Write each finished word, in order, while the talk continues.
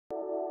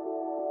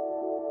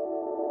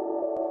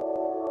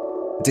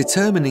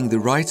Determining the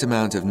right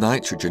amount of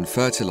nitrogen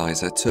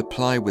fertilizer to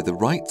apply with the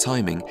right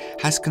timing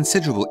has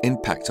considerable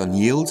impact on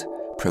yield,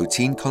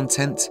 protein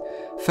content,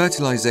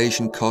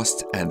 fertilization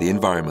cost, and the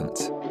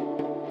environment.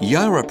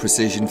 Yara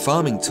precision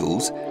farming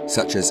tools,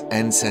 such as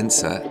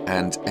NSensor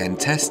and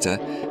N-Tester,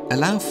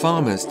 allow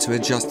farmers to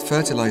adjust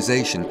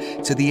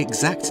fertilization to the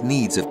exact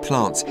needs of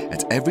plants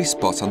at every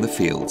spot on the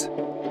field.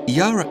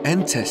 Yara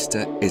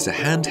N-Tester is a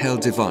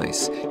handheld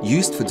device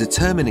used for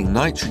determining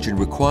nitrogen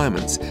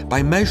requirements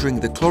by measuring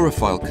the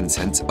chlorophyll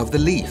content of the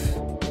leaf.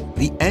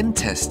 The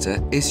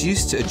N-Tester is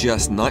used to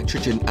adjust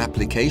nitrogen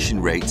application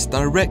rates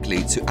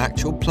directly to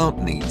actual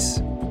plant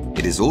needs.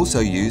 It is also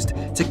used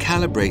to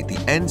calibrate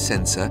the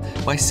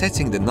NSensor by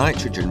setting the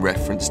nitrogen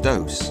reference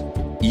dose.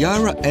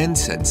 Yara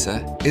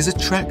NSensor is a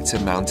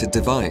tractor-mounted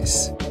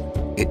device.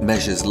 It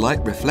measures light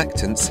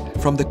reflectance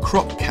from the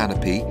crop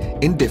canopy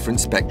in different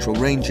spectral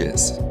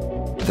ranges.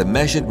 The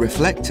measured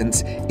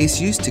reflectance is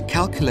used to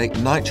calculate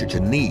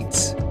nitrogen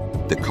needs.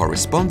 The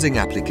corresponding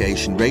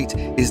application rate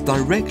is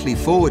directly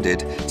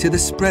forwarded to the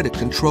spreader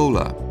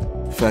controller.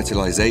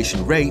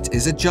 Fertilization rate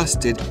is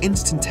adjusted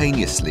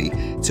instantaneously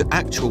to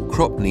actual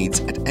crop needs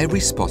at every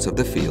spot of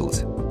the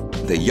field.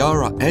 The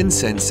Yara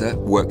NSensor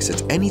works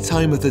at any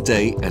time of the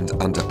day and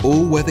under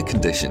all weather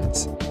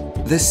conditions.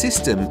 The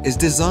system is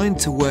designed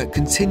to work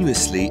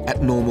continuously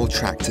at normal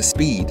tractor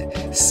speed,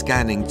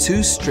 scanning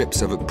 2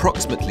 strips of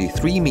approximately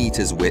 3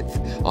 meters width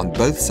on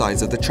both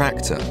sides of the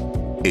tractor.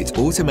 It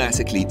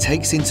automatically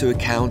takes into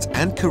account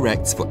and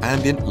corrects for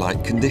ambient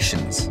light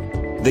conditions.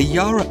 The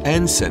Yara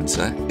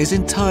NSensor is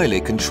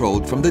entirely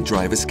controlled from the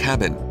driver's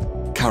cabin.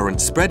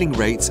 Current spreading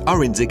rates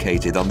are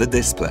indicated on the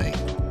display.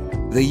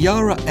 The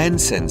Yara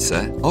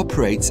NSensor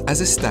operates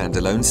as a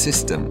standalone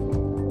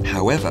system.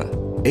 However,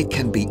 it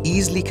can be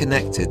easily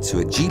connected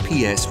to a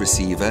GPS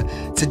receiver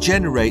to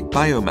generate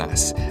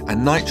biomass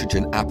and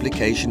nitrogen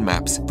application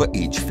maps for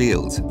each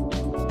field.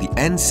 The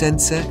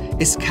NSensor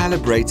is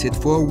calibrated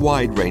for a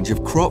wide range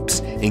of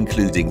crops,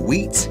 including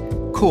wheat,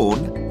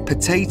 corn,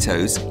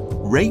 potatoes,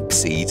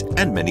 rapeseed,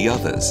 and many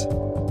others.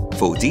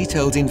 For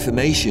detailed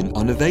information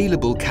on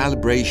available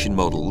calibration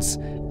models,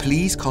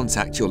 please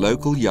contact your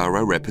local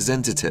Yara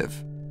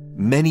representative.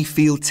 Many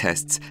field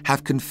tests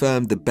have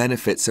confirmed the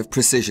benefits of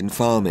precision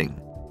farming.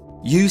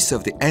 Use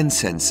of the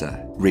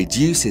NSensor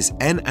reduces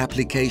N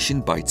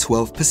application by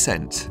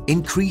 12%,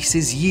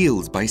 increases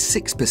yield by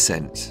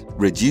 6%,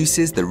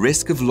 reduces the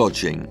risk of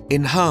lodging,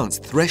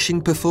 enhanced threshing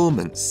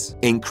performance,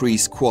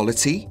 increased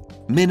quality,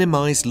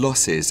 minimized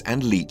losses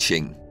and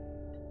leaching.